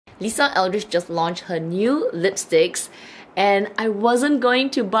Lisa Eldridge just launched her new lipsticks, and I wasn't going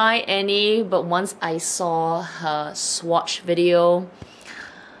to buy any, but once I saw her swatch video,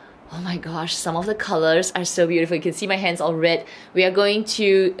 oh my gosh, some of the colors are so beautiful. You can see my hands all red. We are going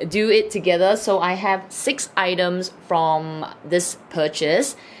to do it together. So I have 6 items from this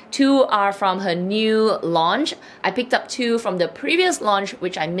purchase. 2 are from her new launch. I picked up 2 from the previous launch,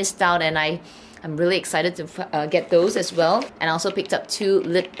 which I missed out, and I'm really excited to get those as well. And I also picked up 2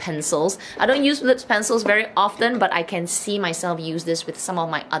 lip pencils. I don't use lip pencils very often, but I can see myself use this with some of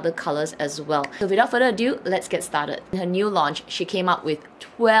my other colors as well. So without further ado, let's get started. In her new launch, she came up with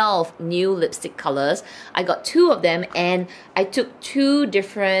 12 new lipstick colors. I got 2 of them, and I took 2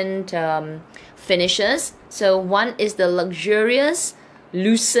 different finishes. So one is the luxurious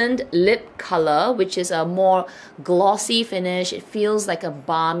Lucent lip color, which is a more glossy finish. It feels like a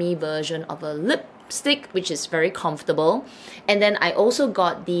balmy version of a lipstick, which is very comfortable. And then I also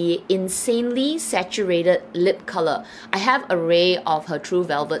got the insanely saturated lip color. I have an array of her True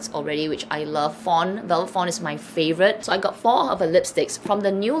Velvets already, which I love. Velvet Fawn is my favorite. So I got 4 of her lipsticks. From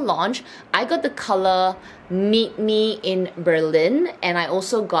the new launch, I got the color Meet Me in Berlin, and I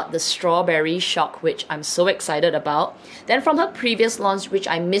also got the Strawberry Shock, which I'm so excited about. Then from her previous launch, which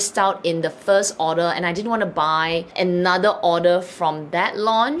I missed out in the first order, and I didn't want to buy another order from that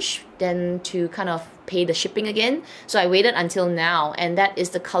launch, then to kind of pay the shipping again. So I waited until now, and that is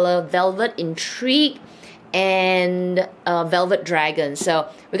the color Velvet Intrigue and Velvet Dragon. So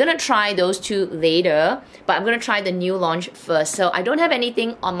we're gonna try those 2 later, but I'm gonna try the new launch first. So I don't have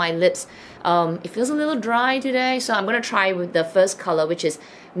anything on my lips. It feels a little dry today, so I'm gonna try with the first color, which is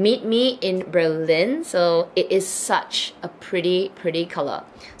Meet Me in Berlin. So it is such a pretty color.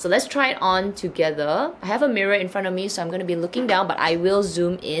 So let's try it on together. I have a mirror in front of me, so I'm gonna be looking down, but I will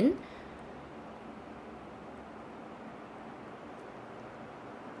zoom in.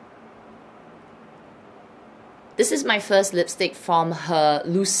 This is my first lipstick from her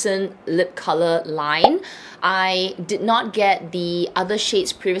Lucent lip color line. I did not get the other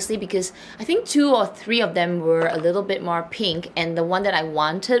shades previously because I think 2 or 3 of them were a little bit more pink, and the one that I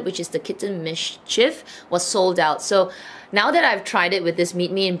wanted, which is the Kitten Mischief, was sold out. So now that I've tried it with this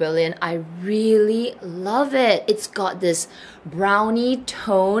Meet Me in Berlin, I really love it. It's got this brownie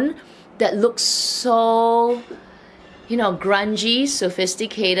tone that looks so, you know, grungy,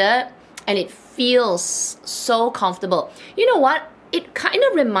 sophisticated, and it feels so comfortable. You know what? It kind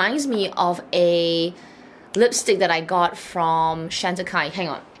of reminds me of a lipstick that I got from Chantecaille. Hang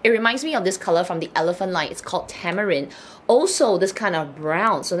on. It reminds me of this color from the Elephant line. It's called Tamarind. Also this kind of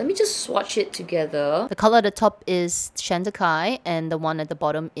brown. So let me just swatch it together. The color at the top is Chantecaille, and the one at the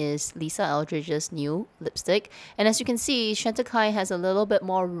bottom is Lisa Eldridge's new lipstick. And as you can see, Chantecaille has a little bit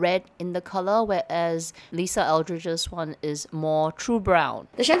more red in the color, whereas Lisa Eldridge's one is more true brown.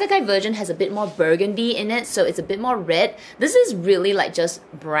 The Chantecaille version has a bit more burgundy in it, so it's a bit more red. This is really like just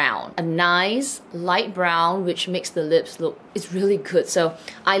brown. A nice light brown, which makes the lips look, it's really good. So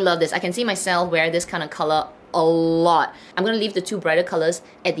I love this. I can see myself wear this kind of color a lot. I'm gonna leave the 2 brighter colors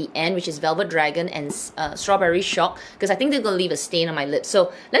at the end, which is Velvet Dragon and Strawberry Shock, because I think they're gonna leave a stain on my lips.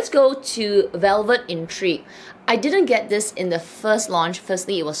 So let's go to Velvet Intrigue. I didn't get this in the first launch.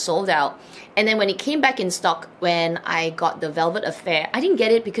 Firstly, it was sold out, and then when it came back in stock, when I got the Velvet Affair, I didn't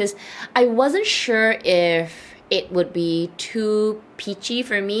get it because I wasn't sure if it would be too peachy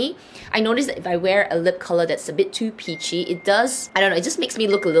for me. I noticed that if I wear a lip color that's a bit too peachy, it does, I don't know, it just makes me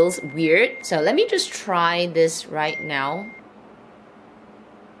look a little weird. So let me just try this right now.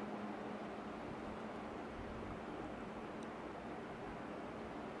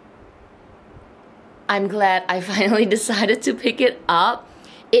 I'm glad I finally decided to pick it up.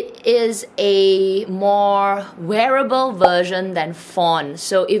 It is a more wearable version than Fawn.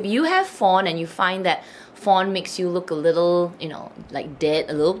 So if you have Fawn and you find that Fawn makes you look a little, you know, like dead,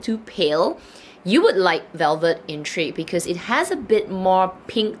 a little too pale, you would like Velvet Intrigue because it has a bit more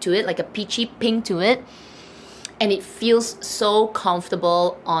pink to it, like a peachy pink to it. And it feels so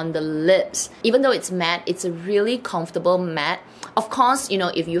comfortable on the lips. Even though it's matte, it's a really comfortable matte. Of course, you know,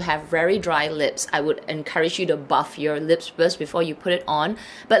 if you have very dry lips, I would encourage you to buff your lips first before you put it on.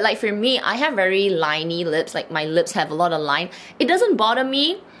 But like for me, I have very liney lips, like my lips have a lot of line. It doesn't bother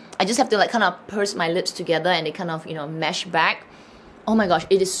me. I just have to like kind of purse my lips together and they kind of, you know, mesh back. Oh my gosh,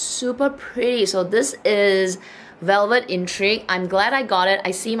 it is super pretty. So this is Velvet Intrigue. I'm glad I got it.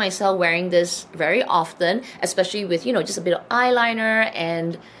 I see myself wearing this very often, especially with, you know, just a bit of eyeliner,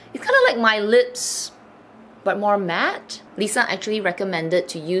 and it's kind of like my lips but more matte. Lisa actually recommended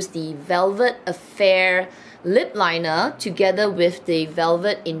to use the Velvet Affair lip liner together with the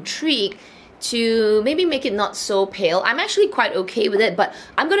Velvet Intrigue to maybe make it not so pale. I'm actually quite okay with it, but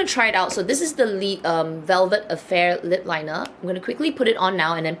I'm gonna try it out. So this is the Velvet Affair lip liner. I'm gonna quickly put it on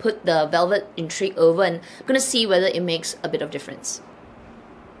now and then put the Velvet Intrigue over, and I'm gonna see whether it makes a bit of difference.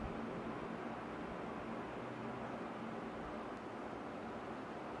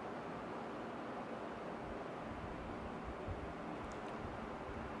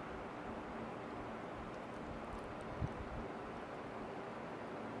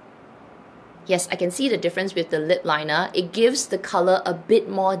 Yes, I can see the difference with the lip liner. It gives the color a bit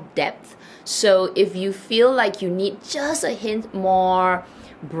more depth. So if you feel like you need just a hint more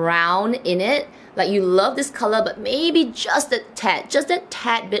brown in it, like you love this color but maybe just that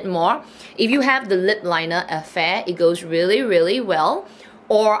tad bit more, if you have the lip liner Affair, it goes really, really well.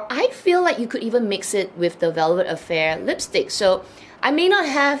 Or I feel like you could even mix it with the Velvet Affair lipstick. So I may not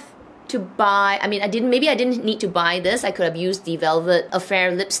have to buy, maybe I didn't need to buy this. I could have used the Velvet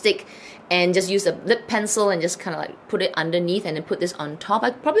Affair lipstick and just use a lip pencil and just kind of like put it underneath and then put this on top.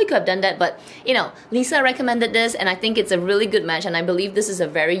 I probably could have done that, but you know, Lisa recommended this and I think it's a really good match, and I believe this is a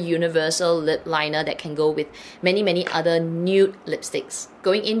very universal lip liner that can go with many, many other nude lipsticks.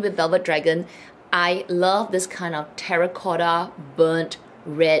 Going in with Velvet Dragon, I love this kind of terracotta, burnt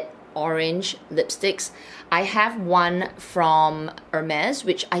red, orange lipsticks. I have one from Hermes,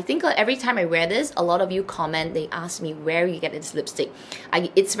 which I think every time I wear this, a lot of you comment, they ask me where you get this lipstick.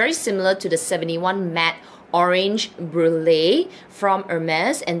 It's very similar to the 71 Matte Orange Brulee from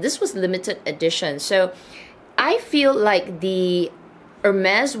Hermes, and this was limited edition. So I feel like the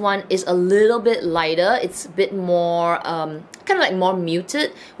Hermes one is a little bit lighter. It's a bit more, kind of like more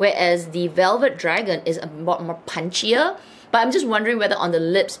muted, whereas the Velvet Dragon is a lot more punchier. But I'm just wondering whether on the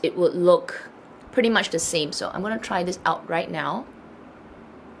lips it would look pretty much the same. So I'm going to try this out right now.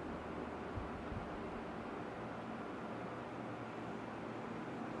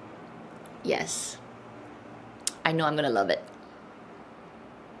 Yes. I know I'm going to love it.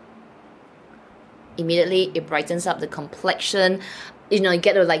 Immediately, it brightens up the complexion. You know, you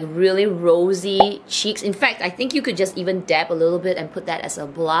get a like really rosy cheeks. In fact, I think you could just even dab a little bit and put that as a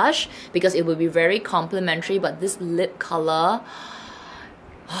blush because it would be very complimentary. But this lip color,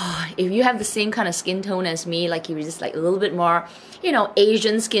 if you have the same kind of skin tone as me, like you're just like a little bit more, you know,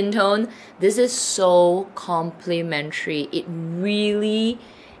 Asian skin tone, this is so complimentary. It really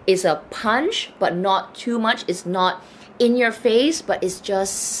is a punch, but not too much. It's not in your face, but it's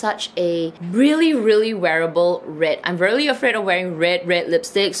just such a really, really wearable red. I'm really afraid of wearing red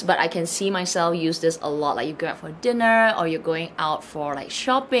lipsticks, but I can see myself use this a lot. Like you go out for dinner or you're going out for like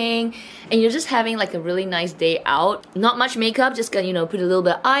shopping and you're just having like a really nice day out. Not much makeup, just gonna, you know, put a little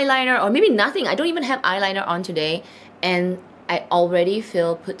bit of eyeliner or maybe nothing. I don't even have eyeliner on today and I already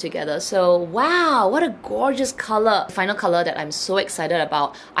feel put together. So wow, what a gorgeous color. Final color that I'm so excited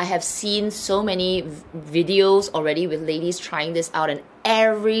about. I have seen so many videos already with ladies trying this out and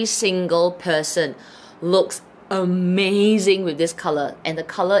every single person looks amazing with this color, and the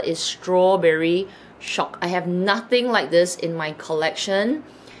color is Strawberry Shock. I have nothing like this in my collection.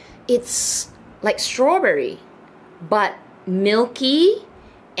 It's like strawberry but milky,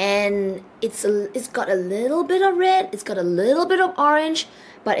 and it's got a little bit of red, it's got a little bit of orange,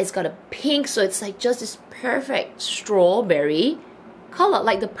 but it's got a pink, so it's like just this perfect strawberry color,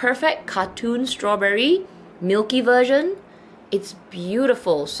 like the perfect cartoon strawberry milky version. It's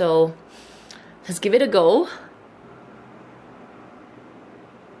beautiful, so let's give it a go.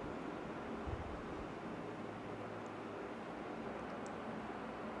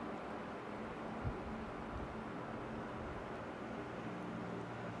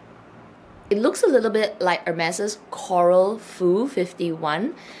 It looks a little bit like Hermes's Coral Foo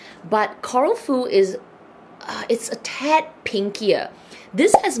 51, but Coral Foo is, it's a tad pinkier.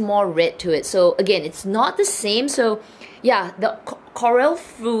 This has more red to it, so again, it's not the same. So yeah, the Coral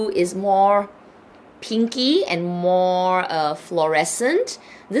Foo is more pinky and more fluorescent.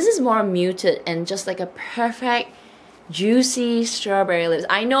 This is more muted and just like a perfect juicy strawberry lips.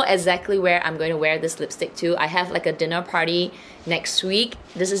 I know exactly where I'm going to wear this lipstick to. I have like a dinner party next week.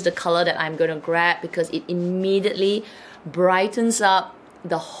 This is the color that I'm going to grab because it immediately brightens up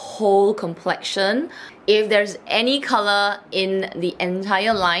the whole complexion. If there's any color in the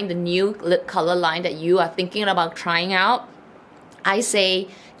entire line, the new lip color line that you are thinking about trying out, I say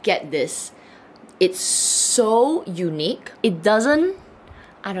get this. It's so unique. It doesn't,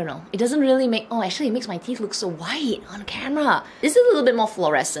 I don't know, it doesn't really make, oh actually it makes my teeth look so white on camera. This is a little bit more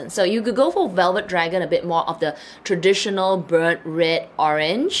fluorescent, so you could go for Velvet Dragon, a bit more of the traditional burnt red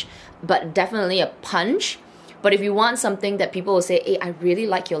orange, but definitely a punch. But if you want something that people will say, hey, I really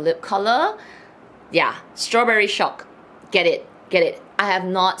like your lip color, yeah, Strawberry Shock, get it, get it. I have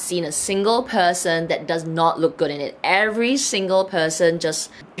not seen a single person that does not look good in it. Every single person just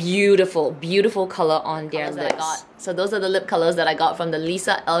beautiful, beautiful color on their lips. So those are the lip colors that I got from the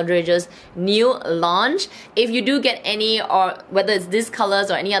Lisa Eldridge's new launch. If you do get any, or whether it's these colors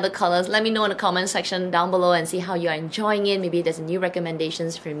or any other colors, let me know in the comment section down below and see how you are enjoying it. Maybe there's new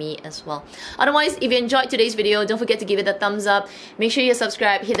recommendations for me as well. Otherwise, if you enjoyed today's video, don't forget to give it a thumbs up. Make sure you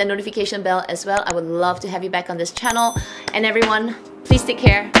subscribe, hit that notification bell as well. I would love to have you back on this channel. And everyone, please take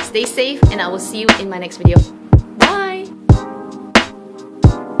care, stay safe, and I will see you in my next video.